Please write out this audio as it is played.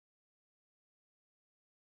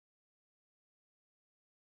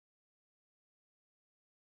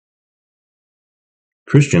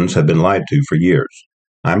Christians have been lied to for years.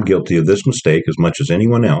 I'm guilty of this mistake as much as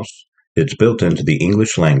anyone else. It's built into the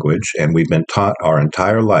English language, and we've been taught our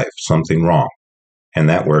entire life something wrong. And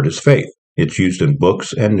that word is faith. It's used in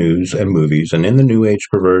books and news and movies and in the New Age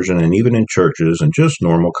perversion and even in churches and just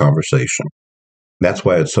normal conversation. That's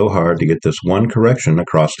why it's so hard to get this one correction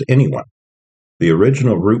across to anyone. The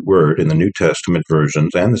original root word in the New Testament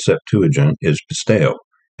versions and the Septuagint is pisteo,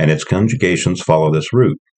 and its conjugations follow this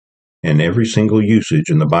root. In every single usage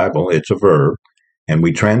in the Bible, it's a verb, and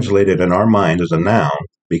we translate it in our mind as a noun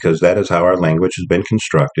because that is how our language has been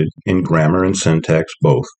constructed, in grammar and syntax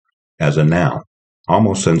both, as a noun,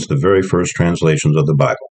 almost since the very first translations of the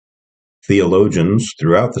Bible. Theologians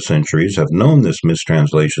throughout the centuries have known this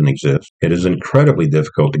mistranslation exists. It is incredibly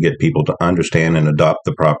difficult to get people to understand and adopt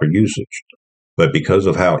the proper usage. But because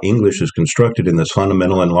of how English is constructed in this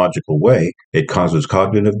fundamental and logical way, it causes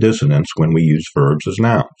cognitive dissonance when we use verbs as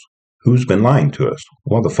nouns. Who's been lying to us?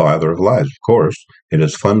 Well, the father of lies, of course. It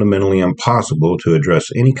is fundamentally impossible to address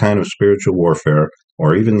any kind of spiritual warfare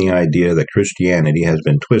or even the idea that Christianity has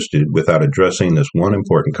been twisted without addressing this one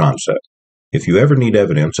important concept. If you ever need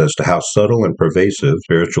evidence as to how subtle and pervasive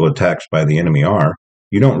spiritual attacks by the enemy are,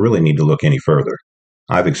 you don't really need to look any further.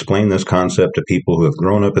 I've explained this concept to people who have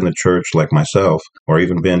grown up in the church like myself, or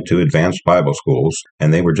even been to advanced Bible schools,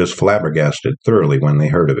 and they were just flabbergasted thoroughly when they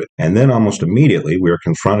heard of it. And then almost immediately we are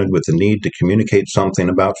confronted with the need to communicate something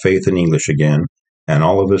about faith in English again, and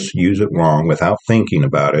all of us use it wrong without thinking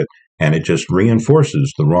about it, and it just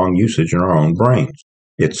reinforces the wrong usage in our own brains.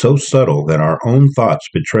 It's so subtle that our own thoughts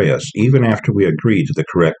betray us even after we agree to the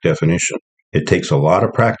correct definition. It takes a lot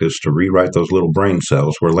of practice to rewrite those little brain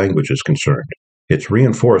cells where language is concerned. It's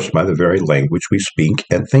reinforced by the very language we speak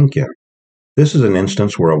and think in. This is an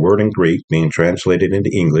instance where a word in Greek being translated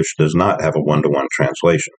into English does not have a one-to-one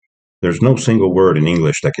translation. There's no single word in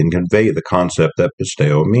English that can convey the concept that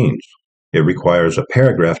pisteo means. It requires a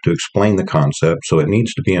paragraph to explain the concept, so it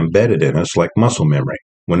needs to be embedded in us like muscle memory.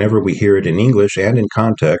 Whenever we hear it in English and in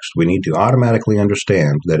context, we need to automatically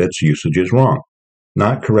understand that its usage is wrong.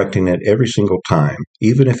 Not correcting it every single time,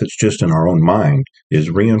 even if it's just in our own mind, is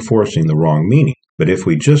reinforcing the wrong meaning. But if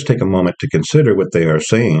we just take a moment to consider what they are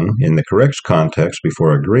saying in the correct context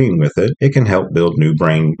before agreeing with it, it can help build new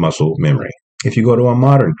brain muscle memory. If you go to a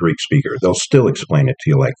modern Greek speaker, they'll still explain it to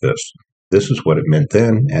you like this. This is what it meant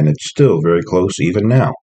then, and it's still very close even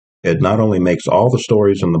now. It not only makes all the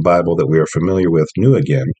stories in the Bible that we are familiar with new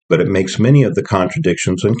again, but it makes many of the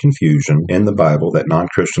contradictions and confusion in the Bible that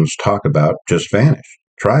non-Christians talk about just vanish.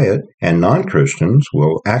 Try it, and non-Christians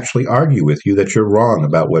will actually argue with you that you're wrong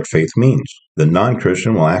about what faith means. The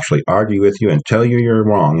non-Christian will actually argue with you and tell you you're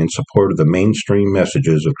wrong in support of the mainstream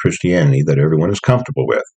messages of Christianity that everyone is comfortable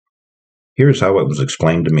with. Here's how it was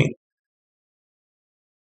explained to me.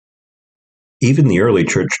 Even the early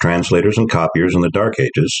church translators and copiers in the Dark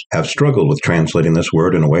Ages have struggled with translating this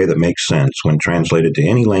word in a way that makes sense when translated to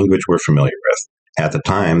any language we're familiar with. At the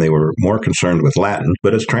time, they were more concerned with Latin,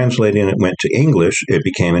 but as translating it went to English, it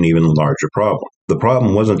became an even larger problem. The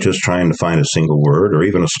problem wasn't just trying to find a single word or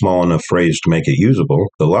even a small enough phrase to make it usable.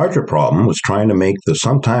 The larger problem was trying to make the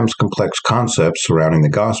sometimes complex concepts surrounding the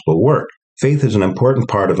gospel work. Faith is an important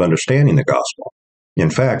part of understanding the gospel.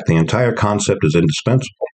 In fact, the entire concept is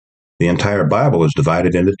indispensable. The entire Bible is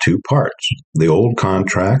divided into two parts, the Old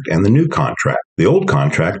Contract and the New Contract. The Old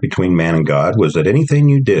Contract between man and God was that anything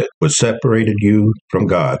you did that separated you from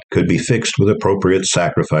God could be fixed with appropriate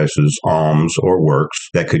sacrifices, alms, or works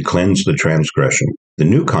that could cleanse the transgression. The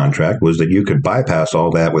New Contract was that you could bypass all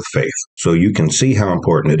that with faith, so you can see how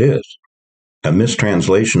important it is. A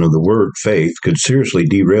mistranslation of the word faith could seriously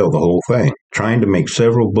derail the whole thing. Trying to make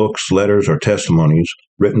several books, letters, or testimonies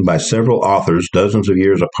written by several authors dozens of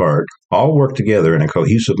years apart all work together in a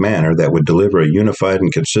cohesive manner that would deliver a unified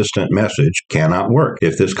and consistent message cannot work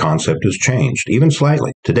if this concept is changed, even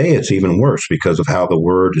slightly. Today it's even worse because of how the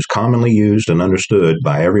word is commonly used and understood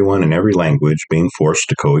by everyone in every language being forced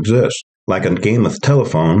to coexist. Like a game of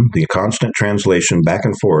telephone, the constant translation back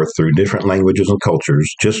and forth through different languages and cultures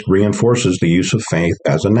just reinforces the use of faith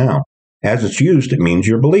as a noun. As it's used, it means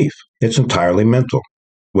your belief. It's entirely mental.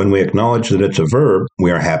 When we acknowledge that it's a verb, we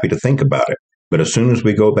are happy to think about it. But as soon as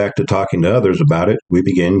we go back to talking to others about it, we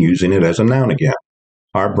begin using it as a noun again.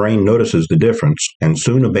 Our brain notices the difference and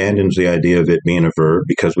soon abandons the idea of it being a verb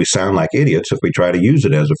because we sound like idiots if we try to use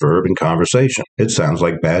it as a verb in conversation. It sounds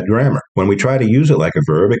like bad grammar. When we try to use it like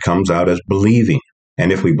a verb, it comes out as believing.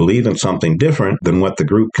 And if we believe in something different than what the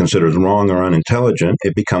group considers wrong or unintelligent,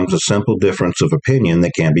 it becomes a simple difference of opinion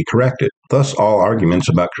that can be corrected. Thus, all arguments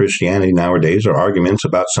about Christianity nowadays are arguments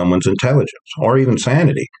about someone's intelligence or even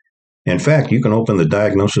sanity. In fact, you can open the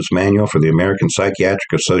diagnosis manual for the American Psychiatric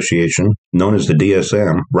Association, known as the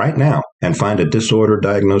DSM, right now and find a disorder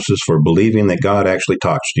diagnosis for believing that God actually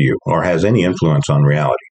talks to you or has any influence on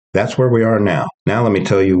reality. That's where we are now. Now let me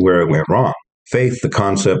tell you where it went wrong. Faith, the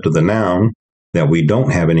concept of the noun that we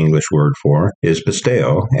don't have an English word for, is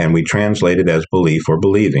pisteo, and we translate it as belief or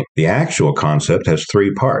believing. The actual concept has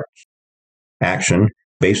three parts. Action,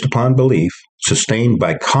 based upon belief, sustained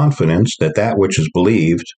by confidence that that which is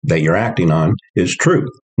believed, that you're acting on, is true.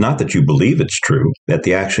 Not that you believe it's true, that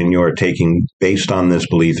the action you are taking based on this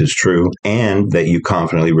belief is true, and that you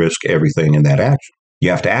confidently risk everything in that action.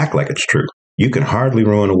 You have to act like it's true. You can hardly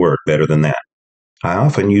ruin a word better than that. I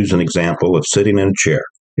often use an example of sitting in a chair.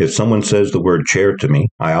 If someone says the word chair to me,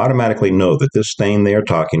 I automatically know that this thing they are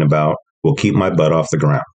talking about will keep my butt off the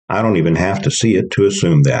ground. I don't even have to see it to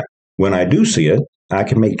assume that. When I do see it, I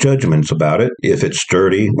can make judgments about it, if it's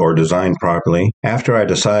sturdy or designed properly. After I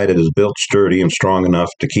decide it is built sturdy and strong enough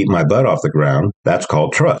to keep my butt off the ground, that's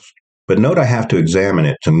called trust. But note I have to examine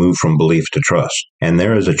it to move from belief to trust, and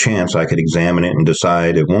there is a chance I could examine it and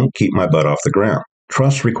decide it won't keep my butt off the ground.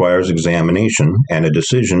 Trust requires examination and a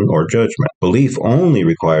decision or judgment. Belief only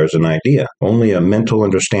requires an idea, only a mental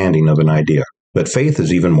understanding of an idea. But faith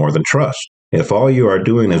is even more than trust. If all you are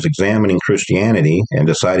doing is examining Christianity and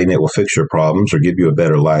deciding it will fix your problems or give you a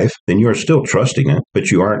better life, then you are still trusting it,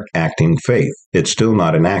 but you aren't acting faith. It's still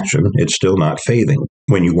not an action. It's still not faithing.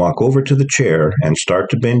 When you walk over to the chair and start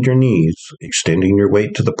to bend your knees, extending your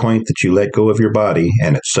weight to the point that you let go of your body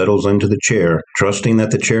and it settles into the chair, trusting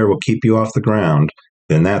that the chair will keep you off the ground,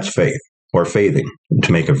 then that's faith, or faithing,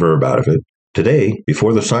 to make a verb out of it. Today,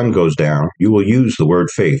 before the sun goes down, you will use the word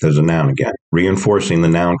faith as a noun again, reinforcing the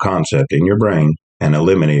noun concept in your brain and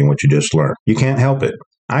eliminating what you just learned. You can't help it.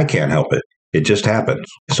 I can't help it. It just happens.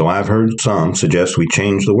 So I've heard some suggest we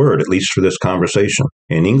change the word, at least for this conversation.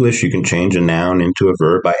 In English, you can change a noun into a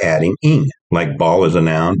verb by adding ing. Like ball is a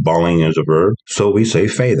noun, balling is a verb, so we say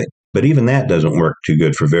faithing. But even that doesn't work too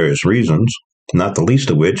good for various reasons, not the least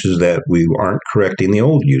of which is that we aren't correcting the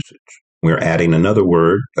old usage. We're adding another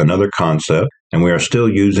word, another concept, and we are still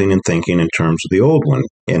using and thinking in terms of the old one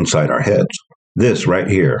inside our heads. This right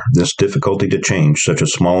here, this difficulty to change such a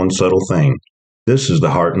small and subtle thing, this is the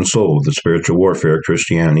heart and soul of the spiritual warfare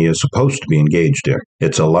Christianity is supposed to be engaged in.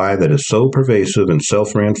 It's a lie that is so pervasive and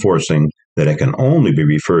self-reinforcing that it can only be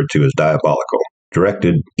referred to as diabolical,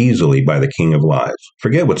 directed easily by the king of lies.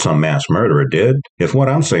 Forget what some mass murderer did. If what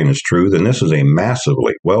I'm saying is true, then this is a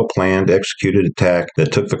massively well-planned, executed attack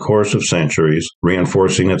that took the course of centuries,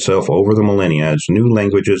 reinforcing itself over the millennia as new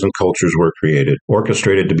languages and cultures were created,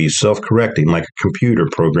 orchestrated to be self-correcting like a computer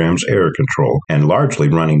program's error control, and largely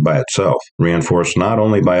running by itself, reinforced not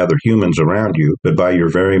only by other humans around you, but by your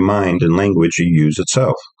very mind and language you use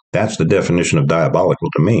itself. That's the definition of diabolical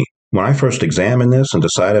to me. When I first examined this and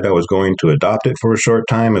decided I was going to adopt it for a short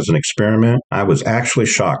time as an experiment, I was actually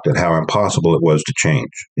shocked at how impossible it was to change.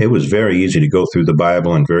 It was very easy to go through the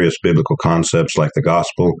Bible and various biblical concepts like the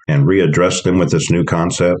gospel and readdress them with this new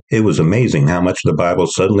concept. It was amazing how much the Bible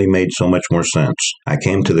suddenly made so much more sense. I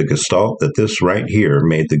came to the gestalt that this right here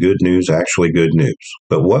made the good news actually good news.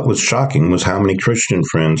 But what was shocking was how many Christian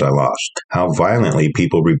friends I lost, how violently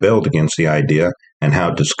people rebelled against the idea, and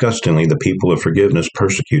how disgustingly the people of forgiveness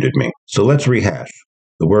persecuted me. So let's rehash.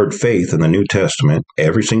 The word faith in the New Testament,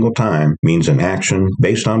 every single time, means an action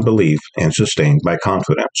based on belief and sustained by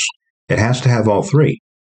confidence. It has to have all three.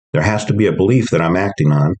 There has to be a belief that I'm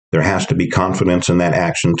acting on. There has to be confidence in that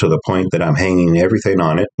action to the point that I'm hanging everything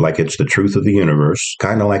on it, like it's the truth of the universe,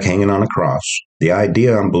 kind of like hanging on a cross. The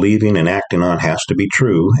idea I'm believing and acting on has to be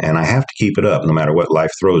true, and I have to keep it up no matter what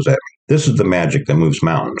life throws at me. This is the magic that moves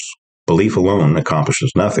mountains. Belief alone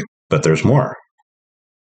accomplishes nothing, but there's more.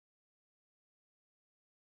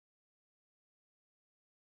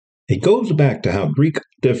 It goes back to how Greek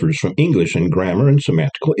differs from English in grammar and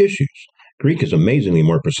semantical issues. Greek is amazingly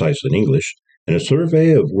more precise than English. In a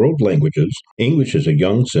survey of world languages, English is a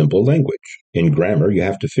young, simple language. In grammar, you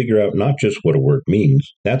have to figure out not just what a word means.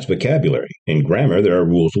 That's vocabulary. In grammar, there are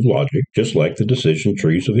rules of logic, just like the decision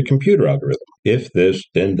trees of a computer algorithm. If this,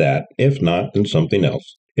 then that. If not, then something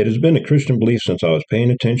else. It has been a Christian belief since I was paying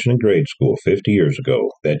attention in grade school 50 years ago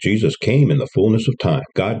that Jesus came in the fullness of time.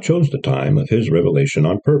 God chose the time of his revelation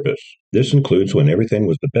on purpose. This includes when everything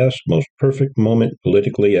was the best, most perfect moment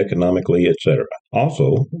politically, economically, etc.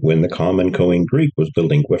 Also, when the common Coing Greek was the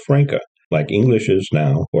lingua franca, like English is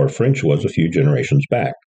now or French was a few generations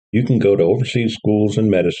back. You can go to overseas schools in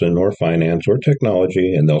medicine or finance or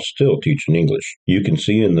technology, and they'll still teach in English. You can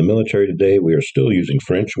see in the military today we are still using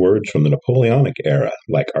French words from the Napoleonic era,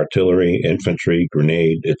 like artillery, infantry,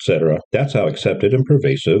 grenade, etc. That's how accepted and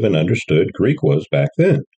pervasive and understood Greek was back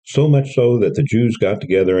then. So much so that the Jews got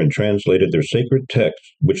together and translated their sacred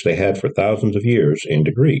texts, which they had for thousands of years,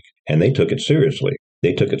 into Greek, and they took it seriously.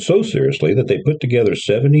 They took it so seriously that they put together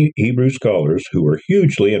 70 Hebrew scholars who were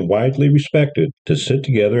hugely and widely respected to sit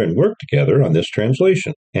together and work together on this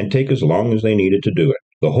translation, and take as long as they needed to do it.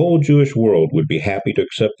 The whole Jewish world would be happy to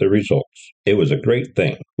accept the results. It was a great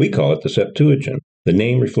thing. We call it the Septuagint. The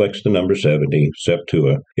name reflects the number 70,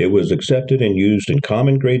 Septua. It was accepted and used in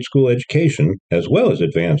common grade school education, as well as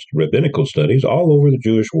advanced rabbinical studies all over the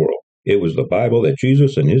Jewish world. It was the Bible that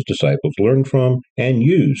Jesus and his disciples learned from and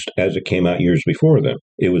used as it came out years before them.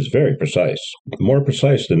 It was very precise, more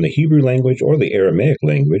precise than the Hebrew language or the Aramaic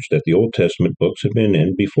language that the Old Testament books had been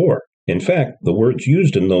in before. In fact, the words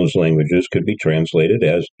used in those languages could be translated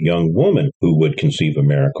as young woman who would conceive a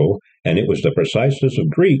miracle, and it was the preciseness of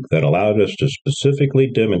Greek that allowed us to specifically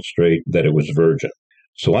demonstrate that it was virgin.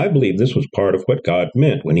 So I believe this was part of what God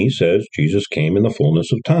meant when he says Jesus came in the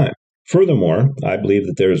fullness of time. Furthermore, I believe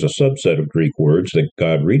that there is a subset of Greek words that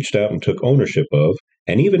God reached out and took ownership of,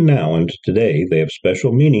 and even now and today they have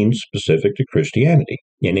special meanings specific to Christianity.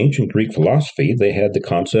 In ancient Greek philosophy, they had the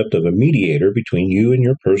concept of a mediator between you and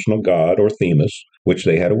your personal god or themis, which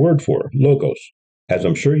they had a word for, logos. As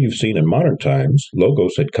I'm sure you've seen in modern times,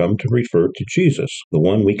 logos had come to refer to Jesus, the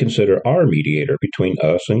one we consider our mediator between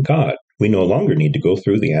us and God. We no longer need to go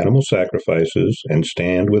through the animal sacrifices and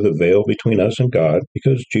stand with a veil between us and God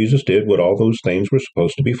because Jesus did what all those things were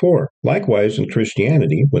supposed to be for. Likewise, in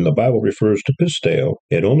Christianity, when the Bible refers to pisteo,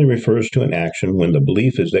 it only refers to an action when the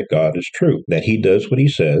belief is that God is true, that he does what he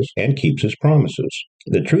says and keeps his promises.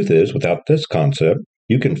 The truth is, without this concept,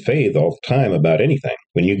 you can faith all the time about anything.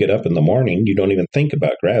 When you get up in the morning, you don't even think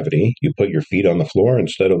about gravity. You put your feet on the floor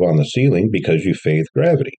instead of on the ceiling because you faith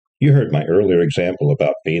gravity. You heard my earlier example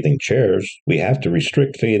about faithing chairs. We have to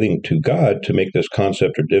restrict faithing to God to make this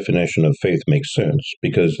concept or definition of faith make sense,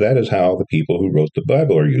 because that is how the people who wrote the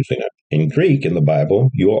Bible are using it. In Greek, in the Bible,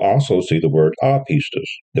 you will also see the word apistos.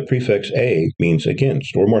 The prefix a means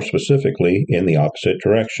against, or more specifically, in the opposite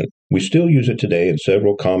direction. We still use it today in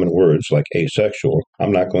several common words like asexual.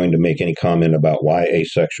 I'm not going to make any comment about why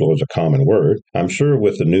asexual is a common word. I'm sure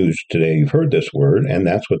with the news today you've heard this word, and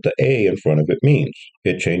that's what the a in front of it means.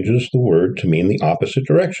 It changes the word to mean the opposite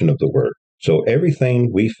direction of the word. So everything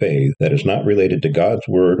we faith that is not related to God's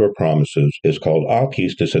word or promises is called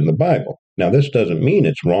apistos in the Bible. Now this doesn't mean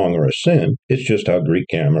it's wrong or a sin, it's just how Greek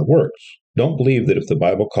grammar works. Don't believe that if the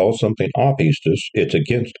Bible calls something apistos, it's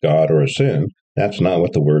against God or a sin. That's not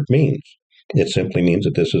what the word means. It simply means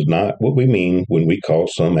that this is not what we mean when we call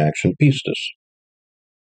some action pistos.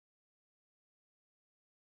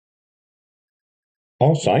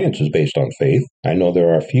 All science is based on faith. I know there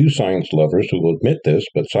are a few science lovers who will admit this,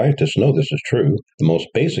 but scientists know this is true. The most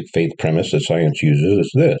basic faith premise that science uses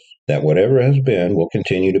is this, that whatever has been will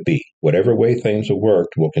continue to be. Whatever way things have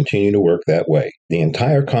worked will continue to work that way. The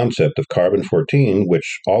entire concept of carbon-14,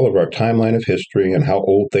 which all of our timeline of history and how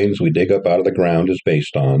old things we dig up out of the ground is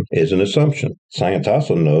based on, is an assumption. Science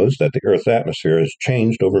also knows that the Earth's atmosphere has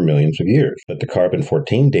changed over millions of years, but the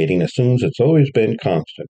carbon-14 dating assumes it's always been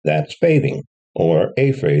constant. That's faithing. Or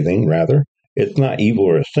afaithing, rather. It's not evil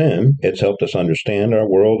or a sin. It's helped us understand our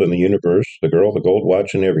world and the universe, the girl, the gold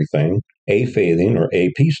watch, and everything. Afaithing or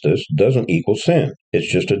apistos doesn't equal sin. It's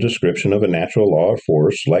just a description of a natural law or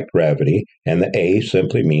force like gravity, and the A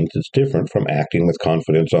simply means it's different from acting with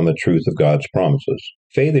confidence on the truth of God's promises.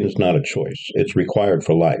 Faithing is not a choice. It's required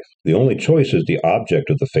for life. The only choice is the object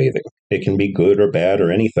of the faithing. It can be good or bad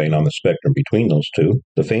or anything on the spectrum between those two.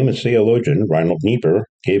 The famous theologian Reinhold Niebuhr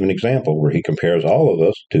gave an example where he compares all of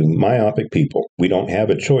us to myopic people. We don't have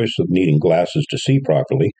a choice of needing glasses to see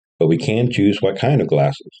properly, but we can choose what kind of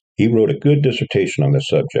glasses. He wrote a good dissertation on this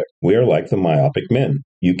subject. We are like the myopic men.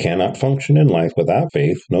 You cannot function in life without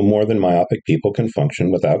faith, no more than myopic people can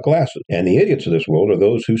function without glasses. And the idiots of this world are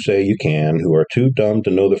those who say you can, who are too dumb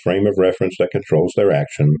to know the frame of reference that controls their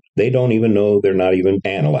action. They don't even know they're not even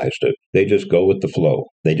analyzed it. They just go with the flow.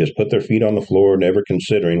 They just put their feet on the floor, never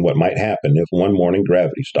considering what might happen if one morning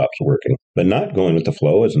gravity stops working. But not going with the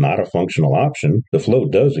flow is not a functional option. The flow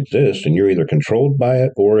does exist, and you're either controlled by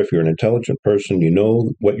it, or if you're an intelligent person, you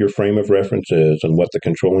know what you're your frame of reference is and what the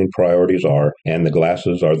controlling priorities are, and the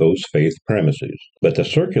glasses are those faith premises. But the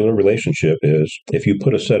circular relationship is, if you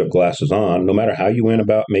put a set of glasses on, no matter how you went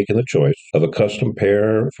about making the choice of a custom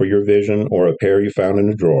pair for your vision or a pair you found in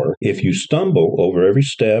a drawer, if you stumble over every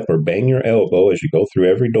step or bang your elbow as you go through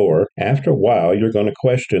every door, after a while you're going to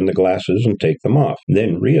question the glasses and take them off,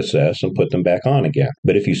 then reassess and put them back on again.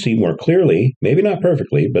 But if you see more clearly, maybe not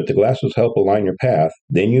perfectly, but the glasses help align your path,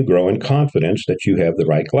 then you grow in confidence that you have the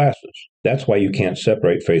right glasses. That's why you can't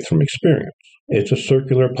separate faith from experience. It's a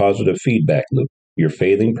circular positive feedback loop. Your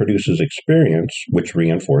faithing produces experience, which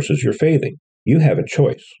reinforces your faithing. You have a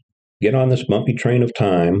choice. Get on this bumpy train of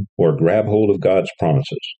time or grab hold of God's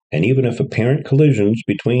promises. And even if apparent collisions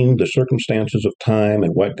between the circumstances of time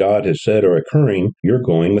and what God has said are occurring, you're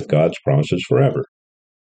going with God's promises forever.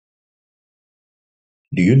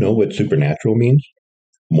 Do you know what supernatural means?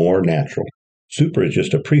 More natural. Super is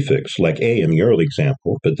just a prefix, like A in the early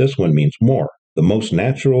example, but this one means more. The most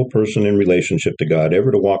natural person in relationship to God ever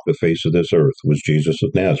to walk the face of this earth was Jesus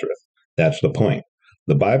of Nazareth. That's the point.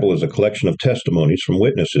 The Bible is a collection of testimonies from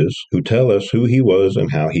witnesses who tell us who he was and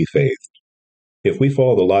how he faithed. If we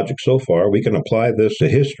follow the logic so far, we can apply this to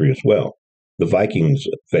history as well. The Vikings'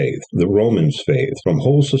 faith, the Romans' faith, from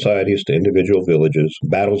whole societies to individual villages,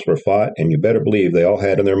 battles were fought, and you better believe they all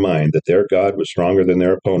had in their mind that their God was stronger than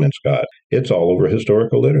their opponent's God. It's all over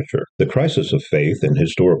historical literature. The crisis of faith in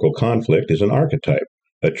historical conflict is an archetype,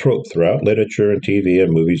 a trope throughout literature and TV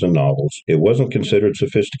and movies and novels. It wasn't considered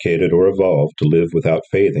sophisticated or evolved to live without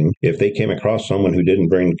faithing. If they came across someone who didn't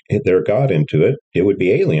bring their God into it, it would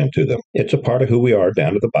be alien to them. It's a part of who we are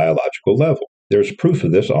down to the biological level. There's proof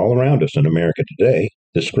of this all around us in America today.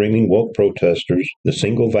 The screaming woke protesters, the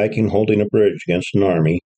single Viking holding a bridge against an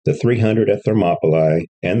army, the 300 at Thermopylae,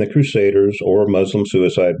 and the Crusaders or Muslim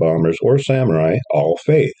suicide bombers or samurai, all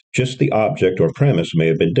faith. Just the object or premise may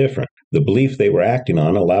have been different. The belief they were acting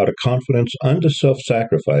on allowed a confidence unto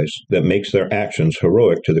self-sacrifice that makes their actions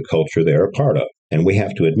heroic to the culture they are a part of. And we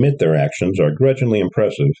have to admit their actions are grudgingly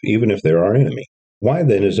impressive, even if they're our enemy. Why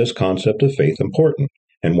then is this concept of faith important?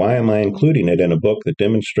 And why am I including it in a book that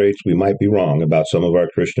demonstrates we might be wrong about some of our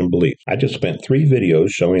Christian beliefs? I just spent 3 videos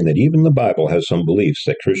showing that even the Bible has some beliefs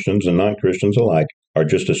that Christians and non-Christians alike are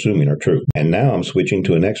just assuming are true. And now I'm switching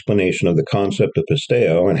to an explanation of the concept of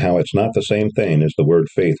pisteo and how it's not the same thing as the word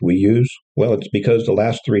faith we use. Well, it's because the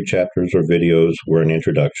last 3 chapters or videos were an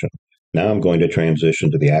introduction. Now I'm going to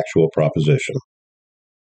transition to the actual proposition.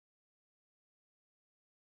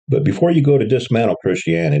 But before you go to dismantle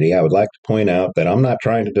Christianity, I would like to point out that I'm not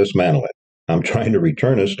trying to dismantle it. I'm trying to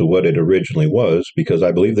return us to what it originally was because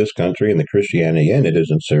I believe this country and the Christianity in it is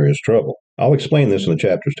in serious trouble. I'll explain this in the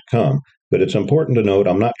chapters to come, but it's important to note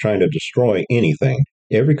I'm not trying to destroy anything.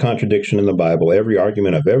 Every contradiction in the Bible, every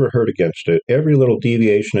argument I've ever heard against it, every little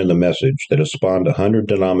deviation in the message that has spawned 100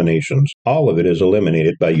 denominations, all of it is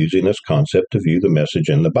eliminated by using this concept to view the message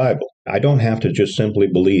in the Bible. I don't have to just simply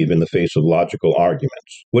believe in the face of logical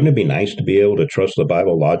arguments. Wouldn't it be nice to be able to trust the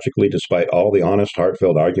Bible logically despite all the honest,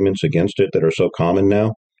 heartfelt arguments against it that are so common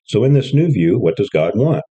now? So in this new view, what does God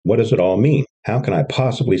want? What does it all mean? How can I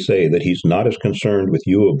possibly say that he's not as concerned with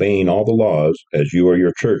you obeying all the laws as you or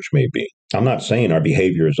your church may be? I'm not saying our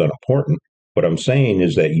behavior is unimportant. What I'm saying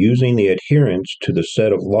is that using the adherence to the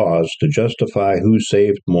set of laws to justify who's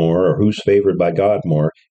saved more or who's favored by God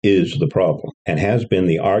more is the problem, and has been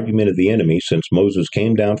the argument of the enemy since Moses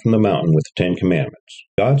came down from the mountain with the 10 Commandments.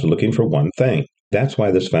 God's looking for one thing. That's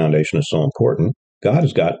why this foundation is so important. God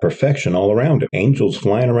has got perfection all around him. Angels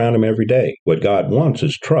flying around him every day. What God wants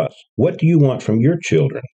is trust. What do you want from your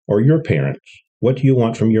children or your parents? What do you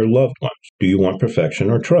want from your loved ones? Do you want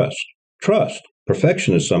perfection or trust? Trust.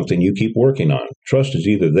 Perfection is something you keep working on. Trust is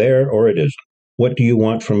either there or it isn't. What do you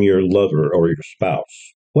want from your lover or your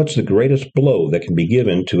spouse? What's the greatest blow that can be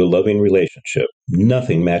given to a loving relationship?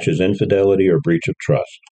 Nothing matches infidelity or breach of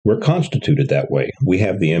trust. We're constituted that way. We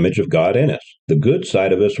have the image of God in us. The good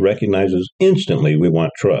side of us recognizes instantly we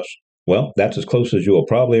want trust. Well, that's as close as you will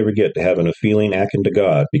probably ever get to having a feeling akin to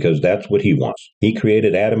God, because that's what he wants. He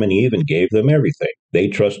created Adam and Eve and gave them everything. They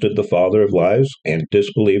trusted the father of lies and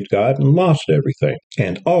disbelieved God and lost everything.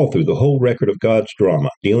 And all through the whole record of God's drama,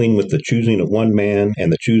 dealing with the choosing of one man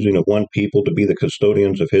and the choosing of one people to be the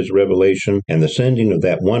custodians of his revelation and the sending of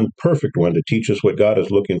that one perfect one to teach us what God is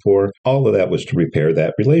looking for, all of that was to repair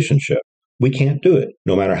that relationship. We can't do it.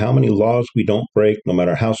 No matter how many laws we don't break, no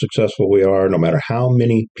matter how successful we are, no matter how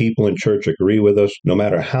many people in church agree with us, no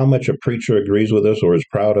matter how much a preacher agrees with us or is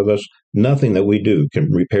proud of us, nothing that we do can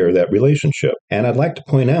repair that relationship. And I'd like to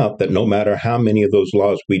point out that no matter how many of those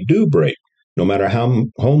laws we do break, no matter how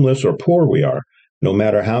homeless or poor we are, No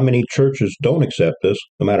matter how many churches don't accept us,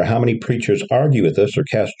 no matter how many preachers argue with us or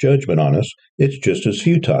cast judgment on us, it's just as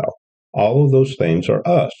futile. All of those things are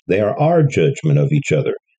us. They are our judgment of each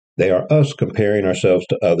other. They are us comparing ourselves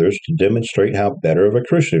to others to demonstrate how better of a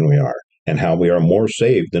Christian we are and how we are more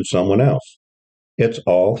saved than someone else. It's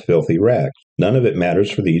all filthy rags. None of it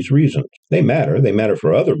matters for these reasons. They matter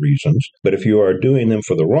for other reasons, but if you are doing them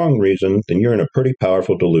for the wrong reason, then you're in a pretty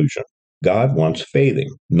powerful delusion. God wants faithing,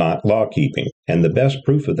 not law-keeping, and the best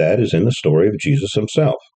proof of that is in the story of Jesus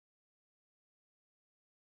himself.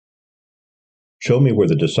 Show me where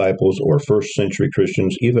the disciples or first-century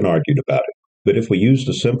Christians even argued about it. But if we use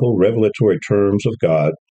the simple revelatory terms of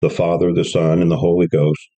God, the Father, the Son, and the Holy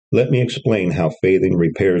Ghost, let me explain how faithing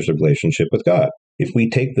repairs the relationship with God. If we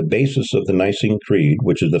take the basis of the Nicene Creed,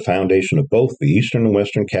 which is the foundation of both the Eastern and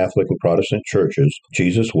Western Catholic and Protestant churches,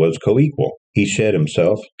 Jesus was co-equal. He shed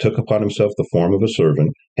himself, took upon himself the form of a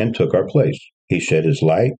servant, and took our place. He shed his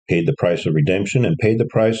life, paid the price of redemption, and paid the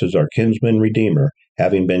price as our kinsman redeemer,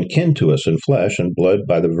 having been kin to us in flesh and blood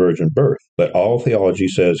by the virgin birth. But all theology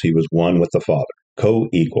says he was one with the Father,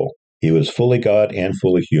 co-equal. He was fully God and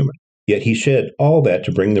fully human. Yet he shed all that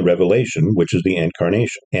to bring the revelation, which is the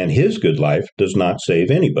incarnation. And his good life does not save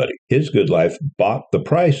anybody. His good life bought the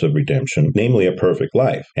price of redemption, namely a perfect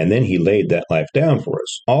life, and then he laid that life down for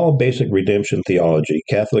us. All basic redemption theology,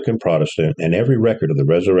 Catholic and Protestant, and every record of the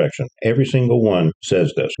resurrection, every single one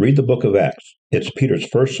says this. Read the book of Acts. It's Peter's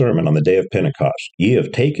first sermon on the day of Pentecost. Ye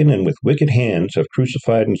have taken and with wicked hands have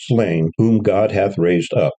crucified and slain, whom God hath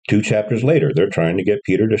raised up. 2 chapters later, they're trying to get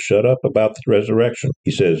Peter to shut up about the resurrection.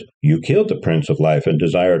 He says, you killed the Prince of Life and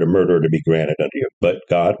desired a murderer to be granted unto you, but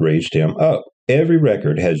God raised him up. Every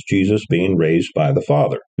record has Jesus being raised by the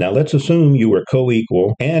Father. Now let's assume you were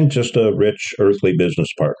co-equal and just a rich earthly business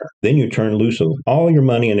partner. Then you turn loose of all your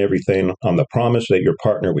money and everything on the promise that your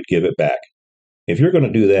partner would give it back. If you're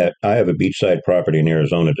going to do that, I have a beachside property in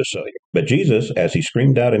Arizona to sell you. But Jesus, as he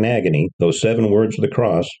screamed out in agony, those 7 words of the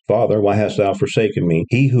cross, Father, why hast thou forsaken me?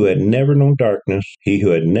 He who had never known darkness, he who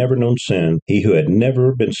had never known sin, he who had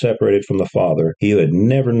never been separated from the Father, he who had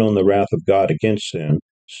never known the wrath of God against sin,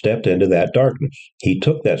 stepped into that darkness. He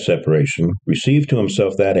took that separation, received to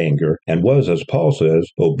himself that anger, and was, as Paul says,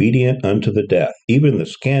 obedient unto the death, even the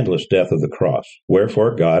scandalous death of the cross.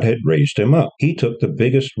 Wherefore God had raised him up. He took the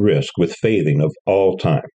biggest risk with faithing of all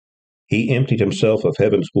time. He emptied himself of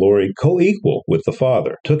heaven's glory, co-equal with the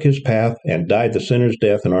Father, took his path, and died the sinner's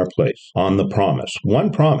death in our place, on the promise. One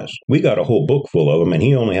promise. We got a whole book full of them, and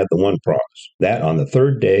he only had the one promise. That on the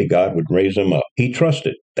 3rd day, God would raise him up. He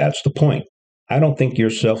trusted. That's the point. I don't think your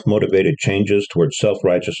self-motivated changes towards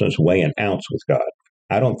self-righteousness weigh an ounce with God.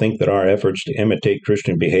 I don't think that our efforts to imitate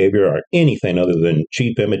Christian behavior are anything other than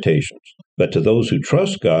cheap imitations. But to those who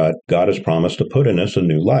trust God, God has promised to put in us a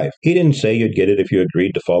new life. He didn't say you'd get it if you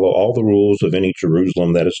agreed to follow all the rules of any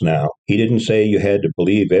Jerusalem that is now. He didn't say you had to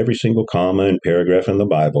believe every single comma and paragraph in the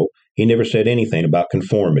Bible. He never said anything about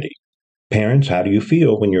conformity. Parents, how do you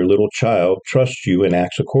feel when your little child trusts you and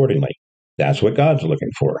acts accordingly? That's what God's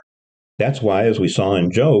looking for. That's why, as we saw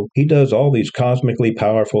in Job, he does all these cosmically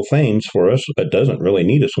powerful things for us, but doesn't really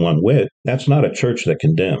need us one whit. That's not a church that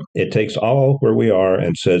condemns. It takes all where we are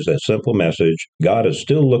and says that simple message, God is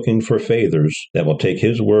still looking for faithers that will take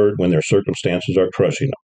his word when their circumstances are crushing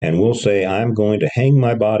them. And we'll say, I'm going to hang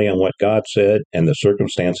my body on what God said, and the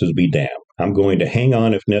circumstances be damned. I'm going to hang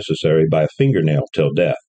on, if necessary, by a fingernail till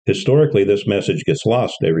death. Historically, this message gets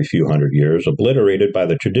lost every few hundred years, obliterated by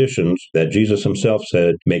the traditions that Jesus himself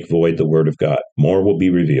said make void the word of God. More will be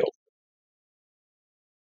revealed.